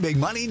Big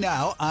money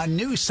now on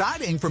new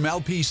siding from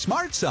LP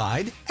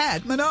SmartSide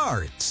at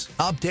Menards.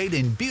 Update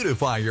and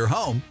beautify your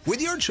home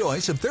with your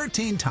choice of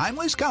 13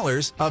 timeless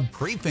colors of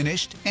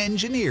pre-finished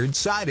engineered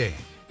siding.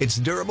 It's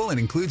durable and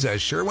includes a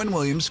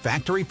Sherwin-Williams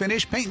factory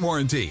finish paint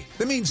warranty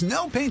that means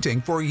no painting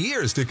for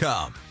years to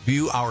come.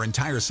 View our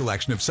entire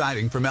selection of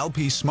siding from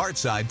LP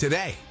SmartSide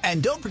today.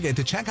 And don't forget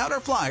to check out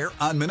our flyer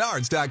on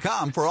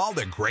Menards.com for all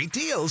the great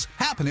deals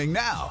happening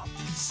now.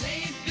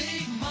 Save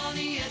big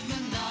money at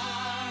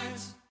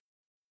Menards.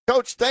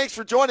 Coach, thanks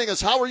for joining us.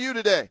 How are you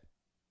today?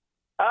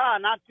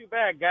 Not too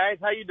bad, guys.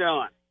 How you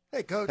doing?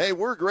 Hey, Coach. Hey,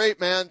 we're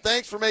great, man.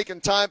 Thanks for making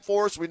time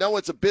for us. We know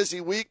it's a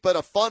busy week, but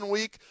a fun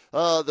week.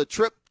 The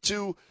trip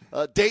to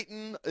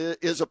Dayton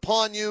is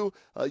upon you.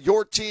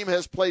 Your team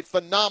has played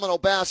phenomenal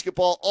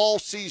basketball all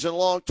season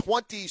long,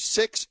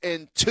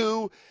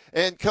 26-2.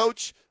 And,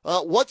 Coach,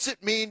 what's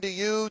it mean to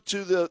you,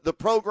 to the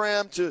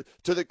program, to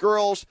the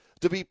girls,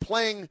 to be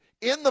playing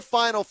in the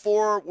Final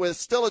Four with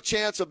still a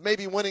chance of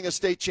maybe winning a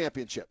state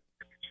championship?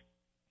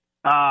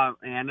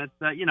 And it's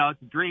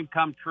it's a dream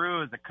come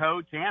true as a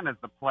coach and as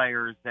the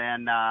players.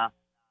 And,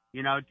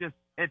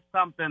 it's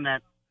something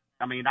that,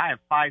 I have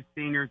 5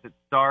 seniors that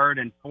start,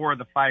 and 4 of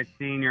the 5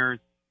 seniors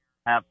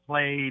have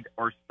played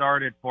or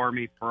started for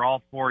me for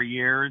all 4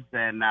 years.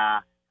 And,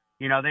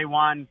 they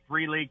won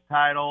 3 league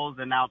titles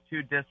and now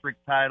 2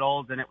 district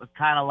titles. And it was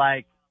kind of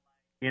like,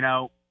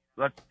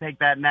 let's take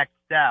that next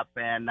step.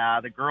 And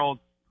the girls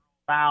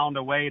found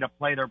a way to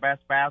play their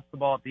best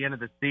basketball at the end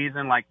of the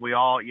season, like we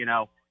all,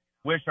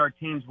 wish our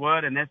teams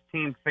would, and this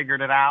team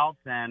figured it out.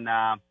 And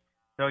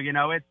so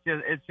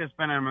it's just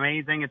been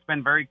amazing. It's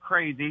been very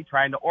crazy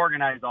trying to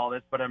organize all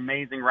this, but an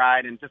amazing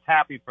ride, and just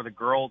happy for the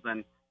girls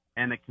and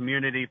the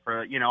community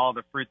for all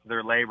the fruits of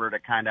their labor to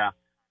kind of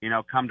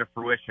come to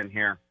fruition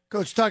here.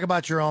 Coach, talk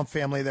about your own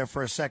family there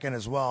for a second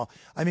as well.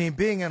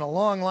 Being in a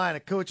long line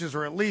of coaches,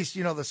 or at least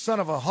the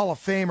son of a Hall of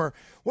Famer,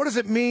 what does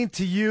it mean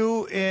to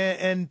you?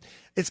 And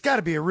it's got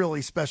to be a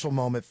really special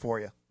moment for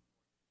you.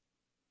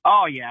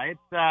 Oh yeah, it's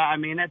I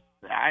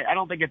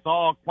don't think it's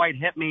all quite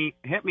hit me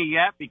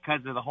yet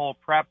because of the whole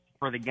prep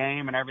for the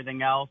game and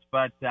everything else.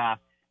 But to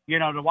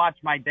watch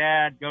my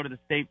dad go to the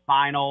state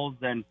finals,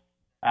 and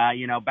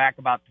back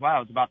about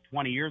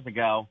 20 years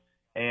ago,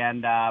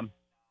 and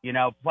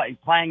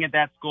playing at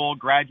that school,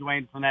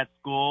 graduating from that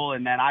school,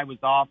 and then I was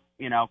off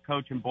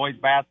coaching boys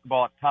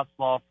basketball at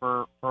Tuslaw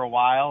for a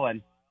while,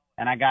 and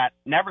I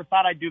never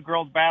thought I'd do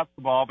girls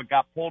basketball, but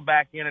got pulled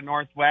back in at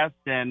Northwest,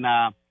 and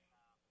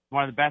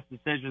one of the best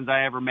decisions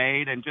I ever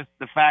made. And just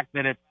the fact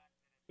that it's,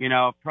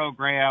 a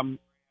program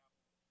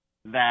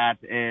that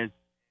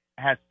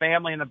has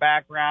family in the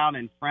background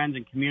and friends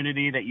and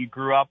community that you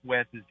grew up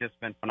with has just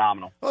been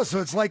phenomenal. Oh, so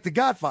it's like The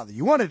Godfather.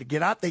 You wanted to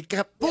get out. They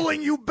kept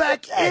pulling you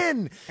back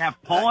in.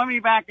 Kept pulling me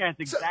back in.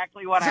 That's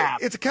exactly what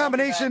happened. It's a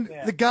combination,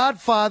 The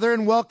Godfather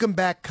and Welcome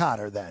Back,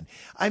 Kotter, then.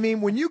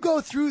 When you go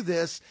through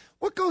this,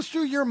 what goes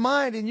through your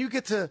mind, and you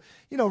get to,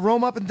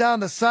 roam up and down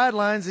the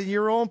sidelines in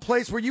your own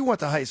place where you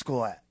went to high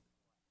school at?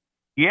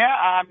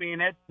 Yeah,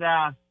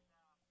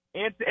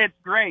 it's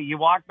great. You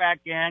walk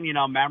back in,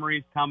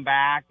 memories come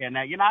back, and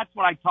that's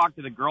what I talk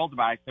to the girls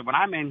about. I said, when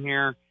I'm in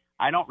here,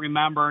 I don't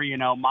remember,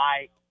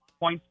 my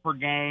points per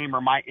game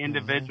or my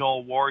individual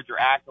awards or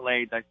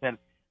accolades. I said,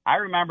 I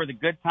remember the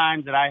good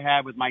times that I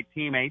had with my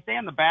teammates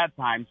and the bad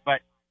times,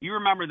 but you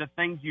remember the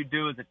things you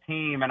do as a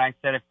team. And I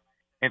said,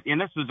 if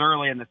and this was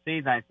early in the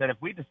season, I said, if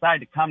we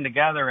decide to come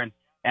together and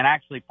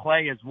actually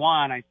play as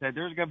one, I said,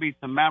 there's going to be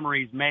some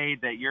memories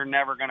made that you're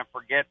never going to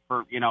forget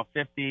for,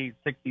 50,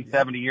 60,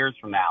 70 years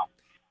from now.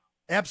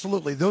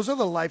 Absolutely. Those are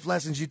the life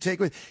lessons you take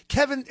with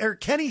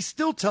Kenny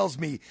still tells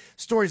me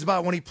stories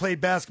about when he played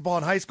basketball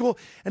in high school,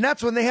 and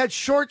that's when they had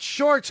short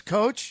shorts,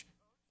 Coach.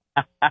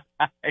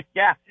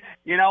 Yeah.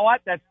 You know what?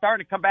 That's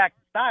starting to come back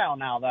in style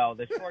now, though.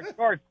 The short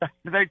shorts,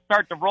 they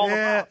start to roll them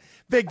out.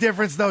 Big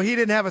difference, though. He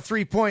didn't have a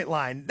three-point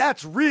line.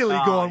 That's really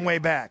going way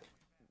back.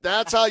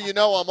 That's how you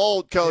know I'm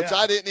old, Coach.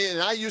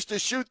 Yeah. I used to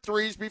shoot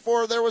threes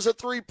before there was a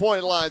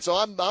 3-point line, so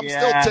I'm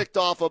still ticked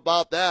off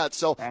about that.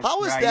 So that's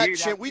how is right.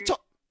 that?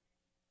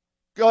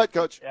 Go ahead,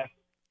 Coach. Yeah.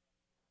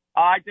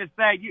 I just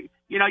say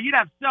you'd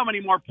have so many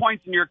more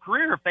points in your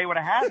career if they would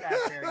have had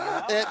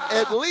that there.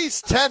 At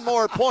least 10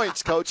 more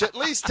points, Coach. At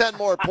least 10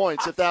 more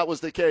points if that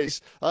was the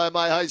case in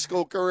my high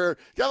school career.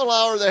 Kevin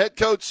Lauer, the head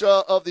coach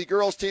of the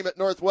girls team at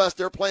Northwest,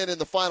 they're playing in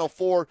the Final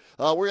Four.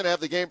 We're going to have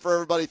the game for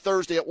everybody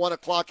Thursday at 1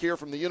 o'clock here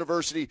from the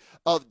University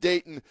of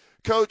Dayton.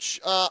 Coach,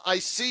 I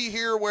see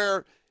here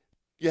where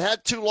you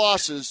had 2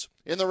 losses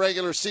in the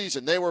regular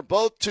season. They were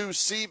both to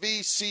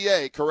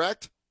CVCA,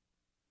 correct?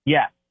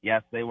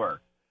 Yes, they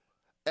were.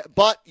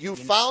 But you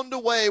found a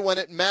way when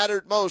it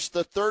mattered most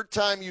the third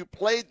time you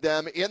played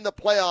them in the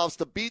playoffs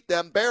to beat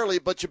them barely,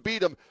 but you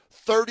beat them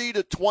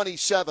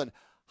 30-27.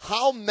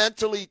 How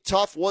mentally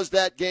tough was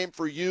that game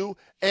for you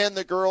and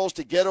the girls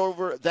to get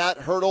over that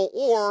hurdle,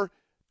 or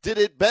did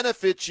it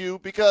benefit you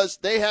because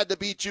they had to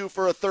beat you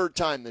for a third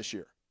time this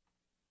year?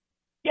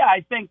 Yeah,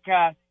 I think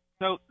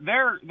so.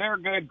 They're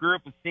a good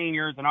group of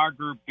seniors, and our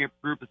group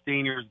of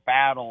seniors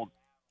battled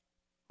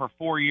for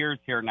 4 years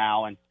here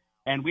now,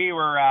 and we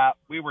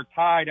were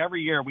tied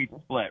every year. We'd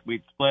split,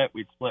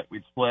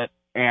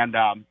 and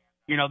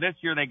this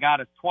year they got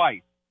us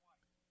twice,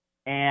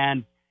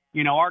 and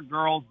our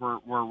girls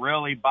were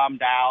really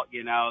bummed out.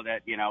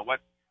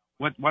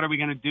 What are we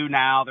going to do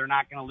now? They're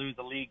not going to lose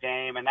a league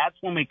game, and that's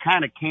when we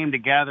kind of came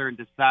together and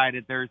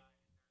decided there's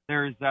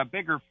a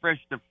bigger fish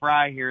to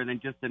fry here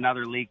than just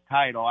another league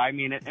title. I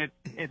mean,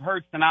 it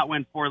hurts to not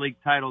win 4 league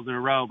titles in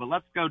a row, but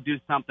let's go do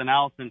something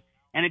else.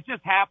 And it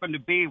just happened to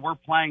be we're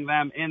playing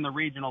them in the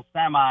regional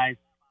semis,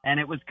 and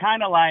it was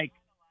kind of like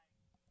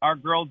our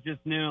girls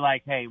just knew,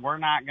 like, hey, we're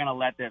not going to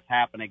let this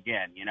happen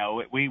again.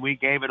 We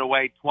gave it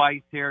away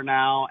twice here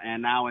now,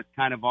 and now it's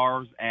kind of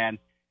ours. And,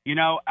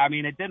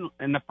 it didn't –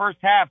 in the first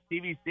half,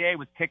 CVCA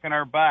was kicking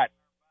our butt.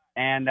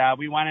 And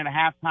we went into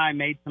halftime,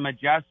 made some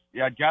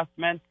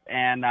adjustments,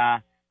 and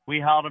we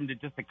held them to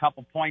just a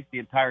couple points the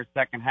entire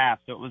second half.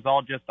 So it was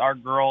all just our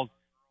girls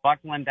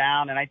buckling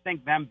down. And I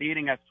think them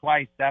beating us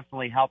twice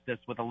definitely helped us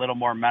with a little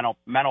more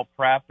mental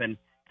prep and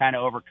kind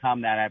of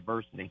overcome that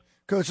adversity.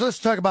 Coach, let's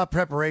talk about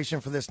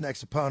preparation for this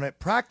next opponent.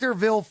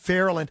 Proctorville,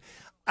 Fairland.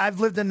 I've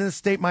lived in this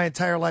state my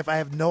entire life. I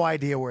have no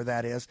idea where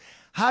that is.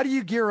 How do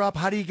you gear up?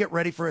 How do you get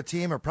ready for a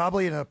team or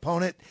probably an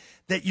opponent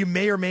that you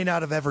may or may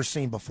not have ever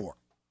seen before?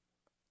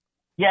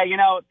 Yeah,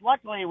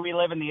 luckily we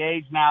live in the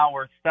age now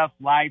where stuff's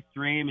live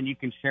stream and you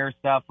can share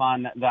stuff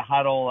on the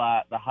Huddle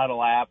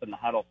app and the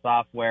Huddle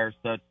software.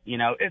 So,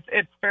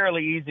 it's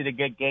fairly easy to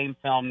get game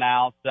film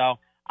now. So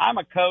I'm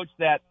a coach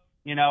that,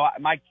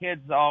 my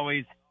kids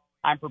always,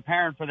 I'm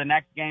preparing for the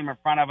next game in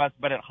front of us,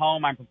 but at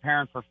home I'm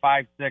preparing for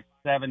 5, 6,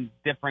 7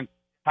 different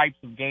types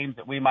of games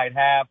that we might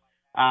have.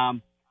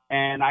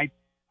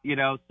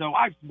 So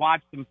I've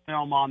watched some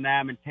film on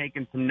them and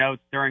taken some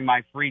notes during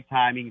my free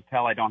time. You can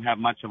tell I don't have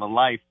much of a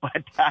life,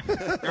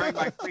 but during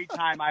my free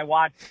time, I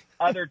watch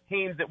other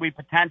teams that we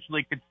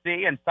potentially could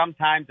see, and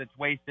sometimes it's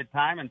wasted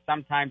time, and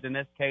sometimes in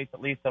this case, at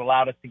least it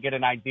allowed us to get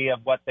an idea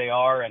of what they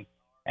are. And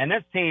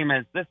this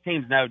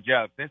team's no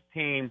joke. This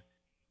team,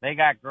 they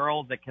got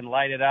girls that can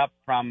light it up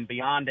from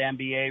beyond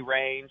NBA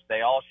range.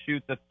 They all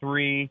shoot the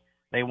three.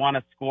 They want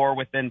to score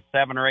within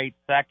 7 or 8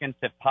 seconds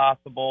if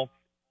possible.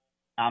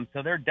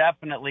 So they're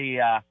definitely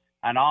an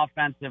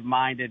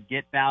offensive-minded,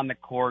 get down the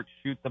court,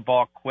 shoot the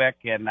ball quick,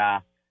 and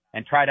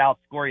try to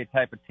outscore you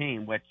type of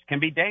team, which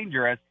can be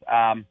dangerous,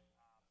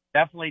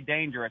 definitely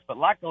dangerous. But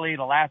luckily,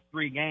 the last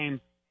 3 games,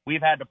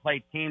 we've had to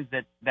play teams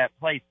that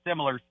play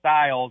similar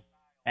styles,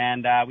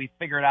 and we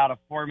figured out a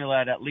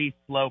formula to at least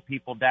slow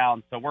people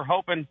down. So we're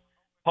hoping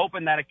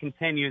that it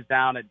continues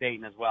down at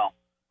Dayton as well.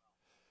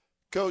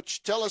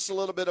 Coach, tell us a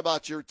little bit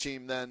about your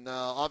team then.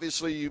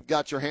 Obviously, you've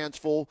got your hands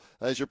full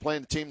as you're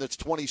playing a team that's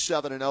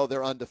 27-0.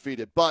 They're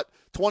undefeated. But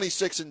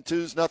 26-2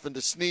 is nothing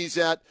to sneeze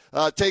at.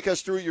 Take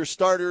us through your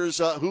starters,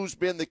 who's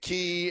been the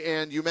key,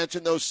 and you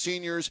mentioned those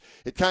seniors.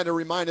 It kind of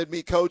reminded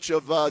me, Coach,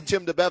 of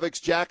Tim DeBevic's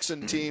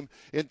Jackson team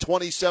in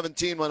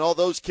 2017 when all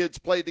those kids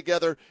played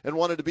together and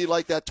wanted to be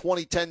like that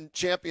 2010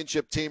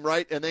 championship team,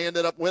 right? And they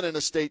ended up winning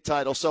a state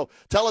title. So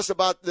tell us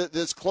about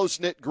this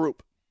close-knit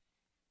group.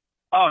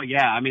 Oh,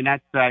 yeah. I mean,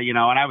 that's, when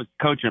I was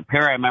coaching at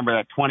Perry, I remember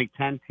that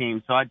 2010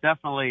 team. So I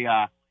definitely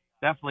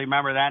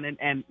remember that.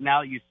 And now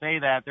that you say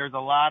that, there's a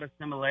lot of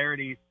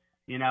similarities.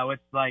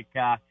 It's like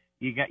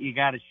you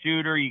got a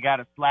shooter, you got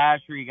a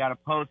slasher, you got a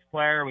post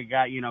player, we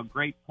got,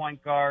 great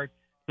point guard.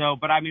 So,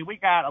 but I mean, we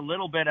got a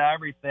little bit of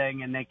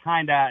everything, and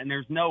and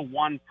there's no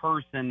one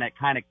person that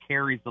kind of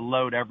carries the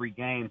load every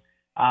game.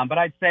 But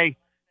I'd say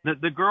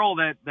the girl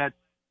that's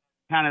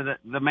kind of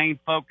the main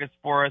focus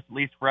for us, at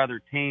least for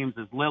other teams,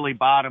 is Lily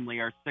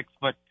Bottomley, our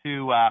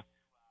 6'2"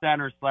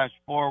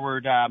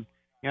 center/forward.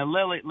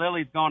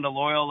 Lily's going to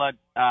Loyola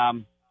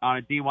on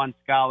a D1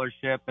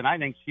 scholarship, and I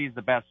think she's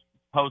the best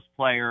post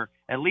player,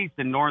 at least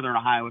in Northern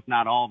Ohio, if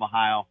not all of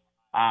Ohio.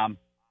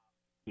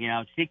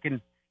 She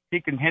can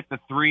hit the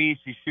three.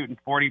 She's shooting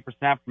 40%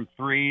 from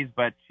threes,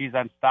 but she's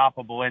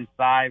unstoppable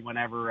inside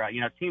whenever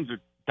teams are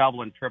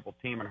double and triple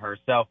teaming her.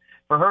 So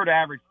for her to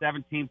average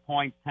 17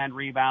 points, 10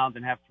 rebounds,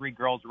 and have 3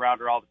 girls around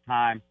her all the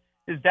time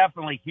is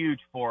definitely huge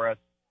for us.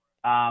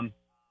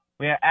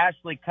 We have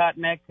Ashley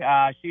Kutnick.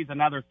 She's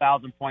another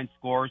 1,000-point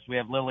scorer. So we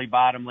have Lily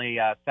Bottomley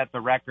set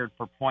the record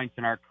for points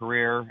in our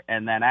career,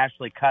 and then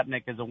Ashley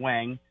Kutnick is a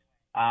wing.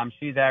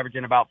 She's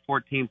averaging about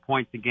 14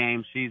 points a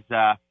game. She's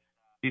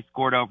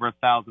scored over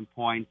 1,000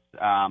 points.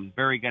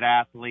 Very good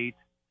athlete.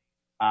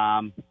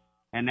 And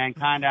then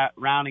kind of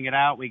rounding it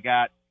out, we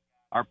got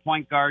our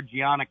point guard,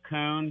 Gianna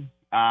Kuhn.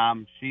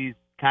 She's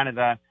kind of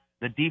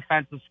the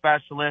defensive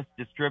specialist,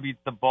 distributes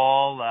the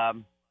ball,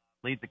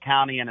 leads the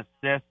county in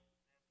assists.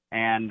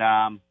 And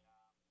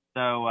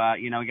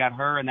we got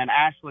her. And then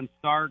Ashlyn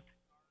Stark.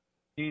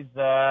 She's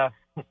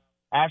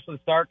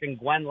Ashlyn Stark and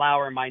Gwen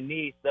Lauer, my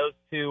niece. Those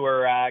two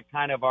are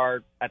kind of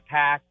our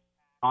attack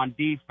on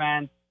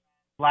defense,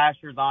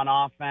 slashers on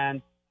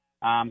offense,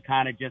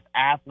 kind of just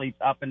athletes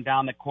up and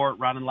down the court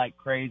running like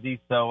crazy.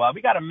 So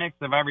we got a mix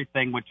of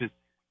everything, which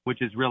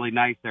is really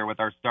nice there with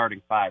our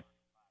starting 5.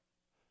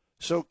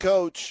 So,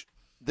 Coach,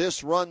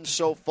 this run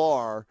so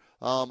far,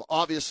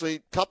 Obviously,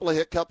 a couple of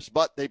hiccups,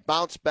 but they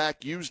bounced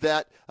back, used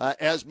that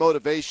as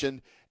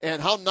motivation.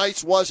 And how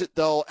nice was it,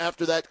 though,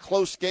 after that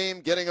close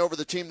game, getting over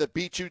the team that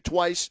beat you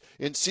twice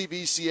in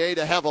CVCA,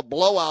 to have a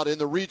blowout in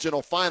the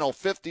regional final,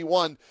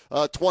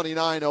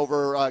 51-29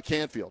 over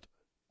Canfield?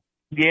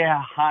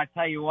 Yeah, I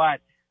tell you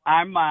what,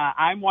 I'm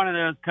one of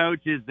those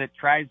coaches that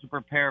tries to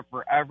prepare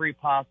for every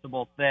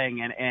possible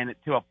thing, and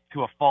to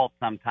a fault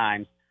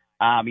sometimes.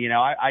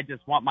 I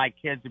just want my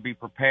kids to be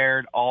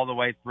prepared all the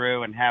way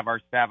through and have our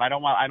staff. I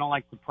don't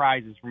like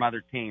surprises from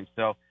other teams.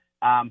 So,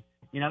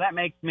 that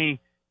makes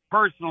me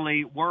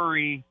personally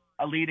worry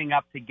leading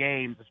up to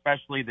games,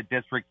 especially the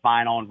district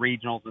final and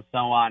regionals and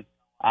so on.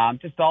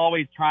 Just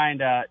always trying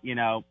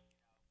to,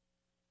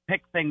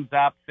 pick things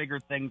up, figure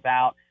things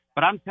out.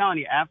 But I'm telling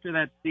you, after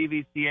that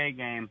CVCA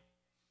game,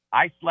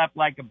 I slept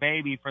like a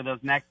baby for those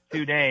next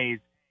 2 days.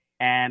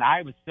 And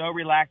I was so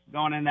relaxed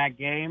going in that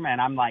game. And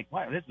I'm like,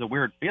 wow, this is a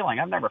weird feeling.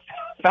 I've never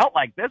felt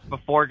like this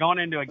before going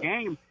into a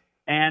game.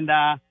 And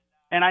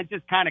I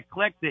just kind of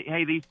clicked that,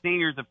 hey, these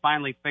seniors have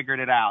finally figured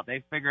it out.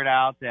 They figured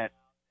out that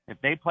if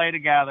they play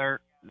together,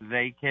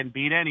 they can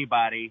beat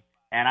anybody.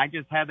 And I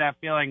just had that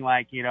feeling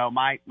like,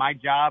 my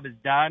job is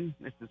done.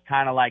 This is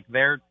kind of like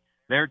their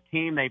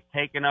team. They've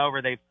taken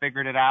over. They've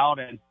figured it out.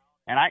 And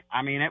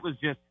I mean, it was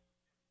just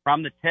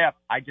from the tip,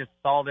 I just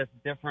saw this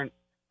different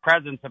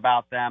presence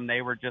about them.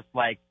 They were just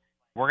like,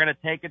 we're going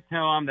to take it to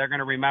them. They're going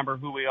to remember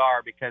who we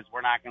are because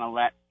we're not going to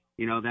let,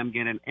 them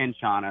get an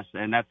inch on us.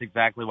 And that's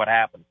exactly what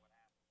happened.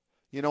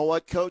 You know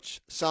what, Coach?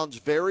 Sounds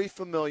very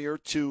familiar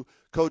to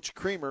Coach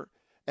Creamer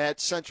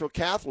at Central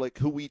Catholic,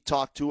 who we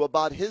talked to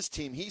about his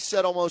team. He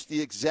said almost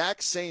the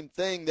exact same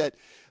thing, that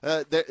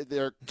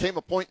there came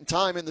a point in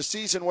time in the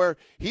season where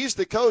he's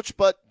the coach,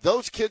 but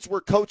those kids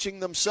were coaching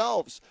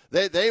themselves.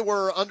 They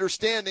were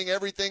understanding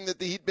everything that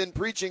he'd been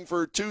preaching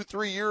for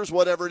 2-3 years,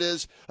 whatever it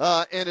is,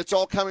 and it's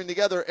all coming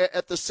together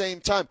at the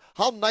same time.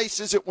 How nice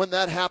is it when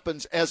that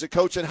happens as a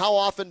coach, and how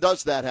often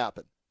does that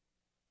happen?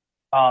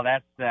 Oh,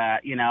 that's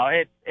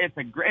it's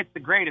the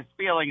greatest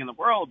feeling in the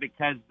world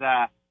because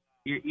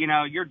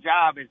your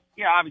job is,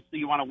 obviously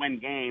you want to win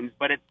games,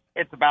 but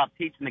it's about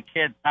teaching the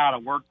kids how to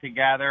work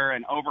together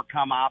and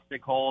overcome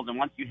obstacles. And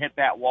once you hit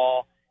that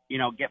wall,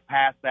 get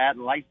past that.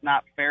 Life's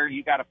not fair.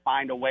 You got to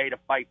find a way to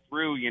fight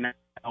through,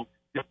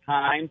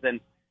 times.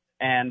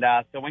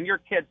 So when your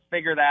kids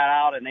figure that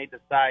out and they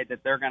decide that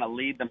they're going to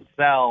lead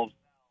themselves,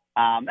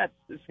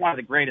 it's one of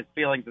the greatest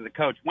feelings as a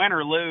coach. Win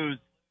or lose,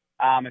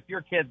 if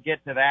your kids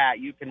get to that,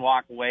 you can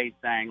walk away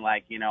saying,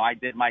 like, I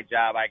did my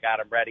job. I got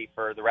them ready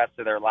for the rest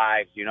of their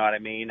lives. You know what I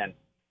mean?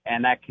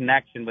 And that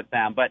connection with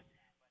them. But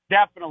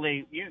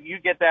definitely, you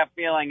get that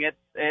feeling.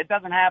 It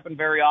doesn't happen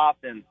very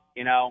often.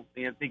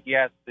 You think,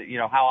 yes,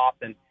 how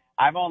often?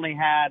 I've only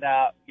had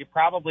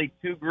probably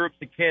 2 groups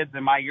of kids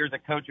in my years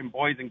of coaching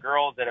boys and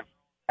girls that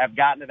have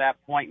gotten to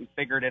that point and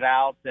figured it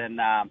out.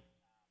 And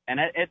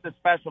it's a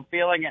special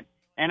feeling.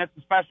 And it's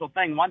a special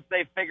thing. Once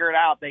they figure it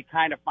out, they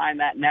kind of find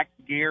that next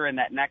gear and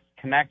that next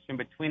connection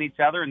between each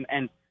other,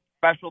 and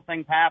special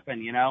things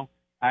happen,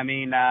 I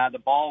mean, the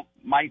ball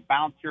might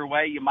bounce your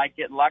way. You might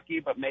get lucky,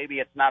 but maybe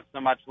it's not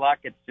so much luck.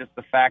 It's just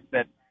the fact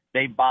that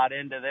they bought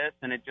into this,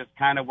 and it just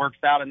kind of works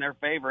out in their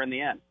favor in the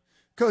end.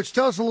 Coach,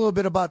 tell us a little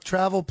bit about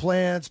travel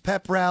plans,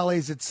 pep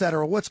rallies, et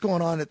cetera. What's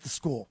going on at the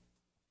school?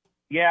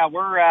 Yeah,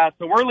 we're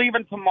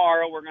leaving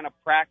tomorrow. We're going to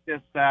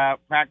practice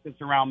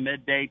around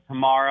midday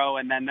tomorrow,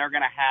 and then they're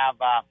going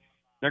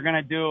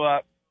to do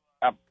a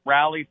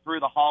rally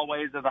through the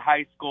hallways of the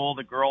high school.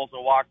 The girls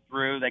will walk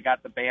through. They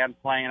got the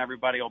band playing.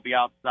 Everybody will be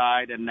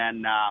outside, and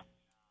then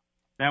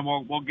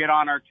we'll get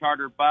on our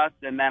charter bus,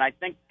 and then I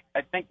think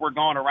we're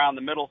going around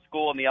the middle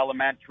school and the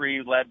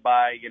elementary, led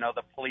by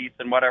the police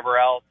and whatever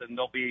else, and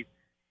there'll be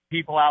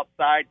people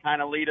outside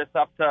kind of lead us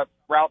up to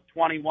Route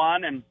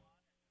 21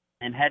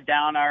 and head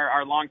down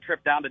our long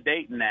trip down to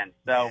Dayton then.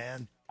 So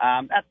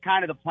that's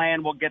kind of the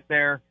plan. We'll get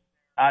there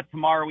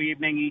tomorrow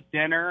evening, eat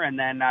dinner, and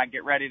then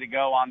get ready to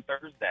go on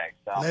Thursday.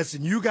 So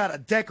listen, you got to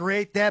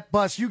decorate that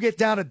bus. You get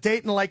down to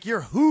Dayton like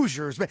you're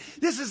Hoosiers. Man,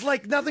 this is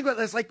like nothing but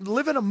it's like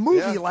living a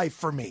movie life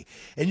for me.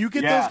 And you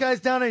get those guys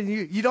down and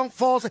you don't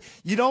fall asleep.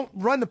 You don't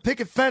run the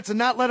picket fence and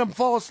not let them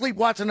fall asleep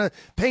watching the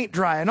paint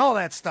dry and all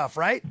that stuff,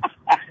 right?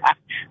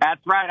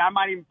 That's right. I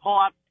might even pull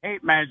out the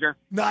tape measure.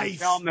 Nice.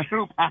 Film the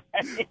hoop.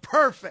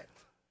 Perfect.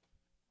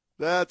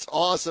 That's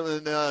awesome.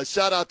 And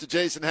shout out to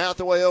Jason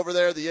Hathaway over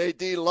there, the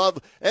AD. Love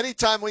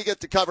anytime we get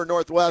to cover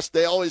Northwest,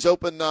 they always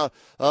open their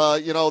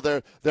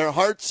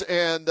hearts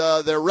and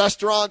their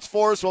restaurants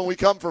for us when we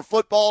come for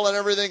football and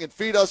everything, and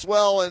feed us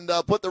well and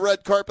put the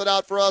red carpet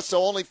out for us.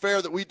 So only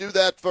fair that we do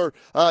that for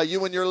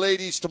you and your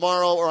ladies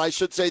tomorrow, or I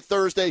should say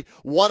Thursday,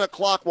 1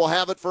 o'clock. We'll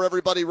have it for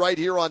everybody right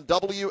here on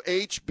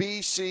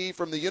WHBC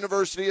from the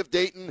University of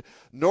Dayton.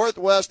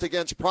 Northwest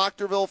against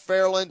Proctorville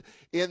Fairland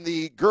in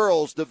the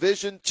girls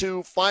Division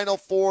II Final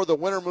Four. The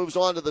winner moves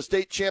on to the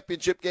state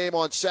championship game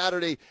on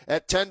Saturday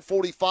at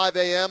 10:45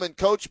 a.m. And,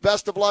 Coach,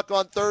 best of luck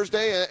on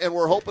Thursday, and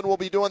we're hoping we'll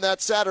be doing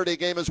that Saturday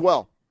game as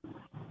well.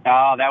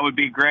 Oh, that would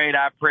be great.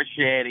 I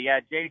appreciate it. Yeah,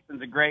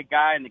 Jason's a great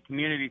guy, and the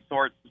community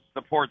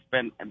support's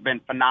been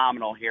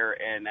phenomenal here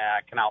in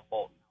Canal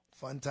Fulton.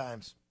 Fun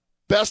times.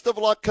 Best of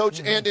luck, Coach,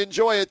 and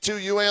enjoy it, too.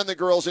 You and the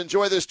girls.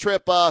 Enjoy this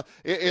trip.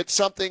 It's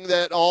something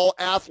that all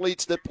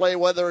athletes that play,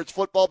 whether it's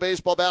football,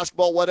 baseball,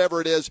 basketball,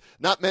 whatever it is,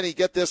 not many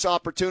get this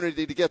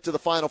opportunity to get to the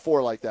Final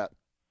Four like that.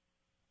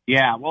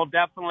 Yeah, we'll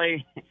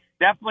definitely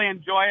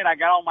enjoy it. I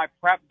got all my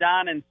prep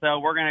done, and so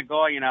we're going to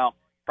go,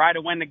 try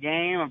to win the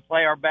game and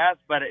play our best,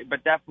 but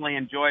definitely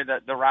enjoy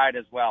the ride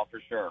as well,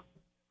 for sure.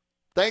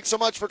 Thanks so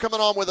much for coming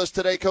on with us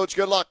today, Coach.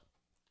 Good luck.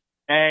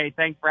 Hey,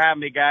 thanks for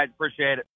having me, guys. Appreciate it.